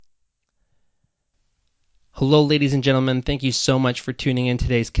Hello, ladies and gentlemen. Thank you so much for tuning in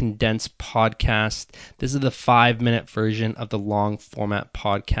today's condensed podcast. This is the 5-minute version of the long format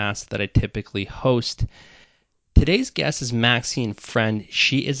podcast that I typically host. Today's guest is Maxine Friend.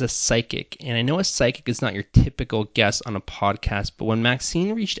 She is a psychic, and I know a psychic is not your typical guest on a podcast, but when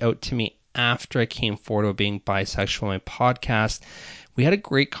Maxine reached out to me after I came forward with being bisexual on my podcast, we had a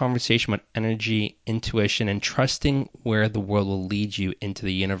great conversation about energy, intuition, and trusting where the world will lead you into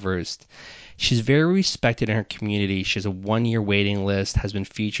the universe. She's very respected in her community. She has a 1-year waiting list, has been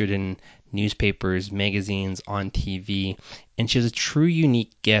featured in newspapers, magazines, on TV, and she has a true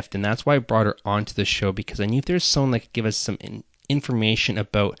unique gift. And that's why I brought her onto the show, because I knew if there's someone that could give us some information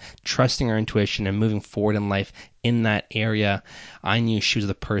about trusting our intuition and moving forward in life in that area, I knew she was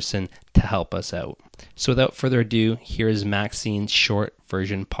the person to help us out. So without further ado, here is Maxine's short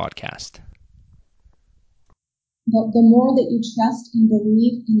version podcast. But the more that you trust and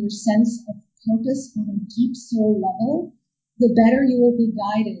believe in your sense of purpose on a deep soul level, the better you will be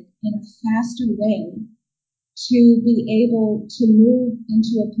guided in a faster way to be able to move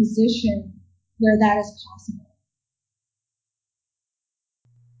into a position where that is possible.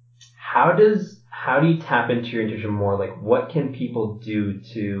 How do you tap into your intuition more? Like, what can people do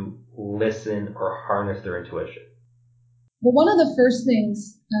to listen or harness their intuition? Well, one of the first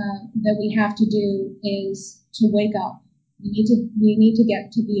things that we have to do is to wake up. We need to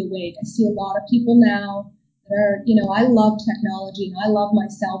get to be awake. I see a lot of people now that are, I love technology. I love my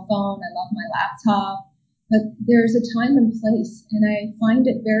cell phone. I love my laptop. But there's a time and place, and I find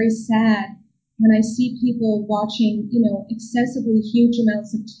it very sad when I see people watching, excessively huge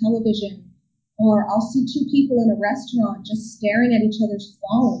amounts of television, or I'll see two people in a restaurant just staring at each other's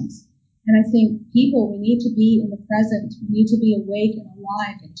phones. And I think we need to be in the present. We need to be awake and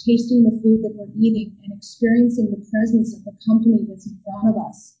alive and tasting the food that we're eating and experiencing the presence of the company that's in front of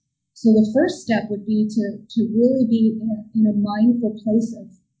us. So the first step would be to really be in a mindful place of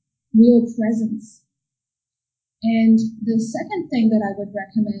real presence. And the second thing that I would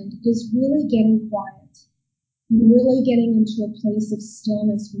recommend is really getting quiet and really getting into a place of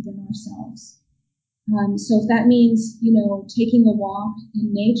stillness within ourselves. So if that means, taking a walk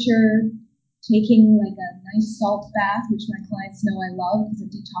in nature, taking like a nice salt bath, which my clients know I love because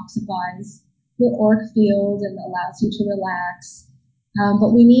it detoxifies your auric field and allows you to relax.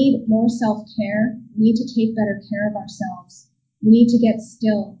 But we need more self-care. We need to take better care of ourselves. We need to get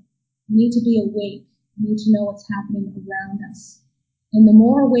still. We need to be awake. We need to know what's happening around us. And the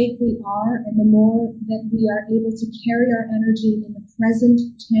more awake we are and the more that we are able to carry our energy in the present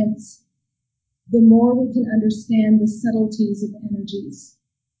tense, the more we can understand the subtleties of energies.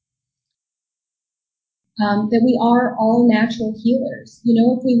 That we are all natural healers.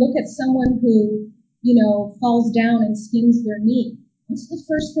 If we look at someone who, falls down and skins their knee, what's the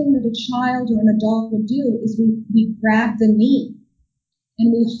first thing that a child or an adult would do is we grab the knee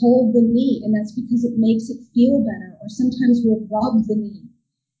and we hold the knee, and that's because it makes it feel better. Or sometimes we'll rub the knee,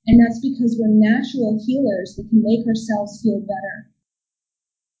 and that's because we're natural healers that can make ourselves feel better.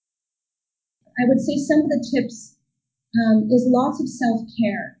 I would say some of the tips is lots of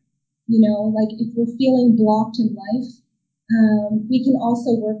self-care. Like if we're feeling blocked in life, we can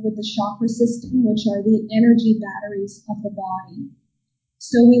also work with the chakra system, which are the energy batteries of the body.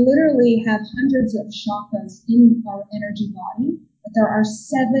 So we literally have hundreds of chakras in our energy body, but there are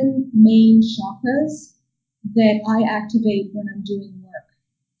 7 main chakras that I activate when I'm doing work.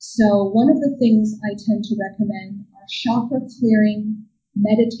 So one of the things I tend to recommend are chakra clearing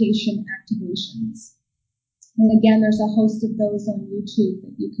meditation activations. And again, there's a host of those on YouTube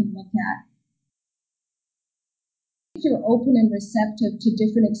that you can look at. If you're open and receptive to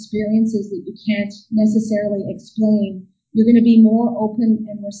different experiences that you can't necessarily explain, you're going to be more open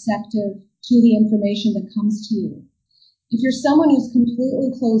and receptive to the information that comes to you. If you're someone who's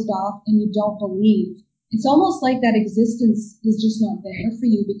completely closed off and you don't believe, it's almost like that existence is just not there for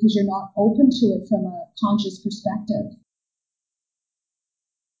you because you're not open to it from a conscious perspective.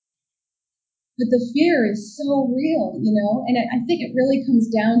 But the fear is so real, and I think it really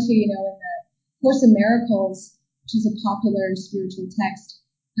comes down to, in the Course in Miracles, which is a popular spiritual text,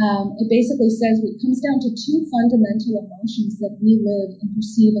 it basically says it comes down to 2 fundamental emotions that we live and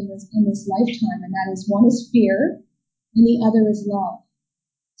perceive in this lifetime, and that is, one is fear, and the other is love.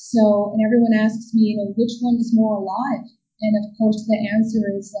 So, and everyone asks me, which one is more alive? And of course, the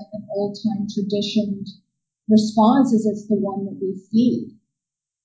answer is like an old-time traditioned response is it's the one that we feed.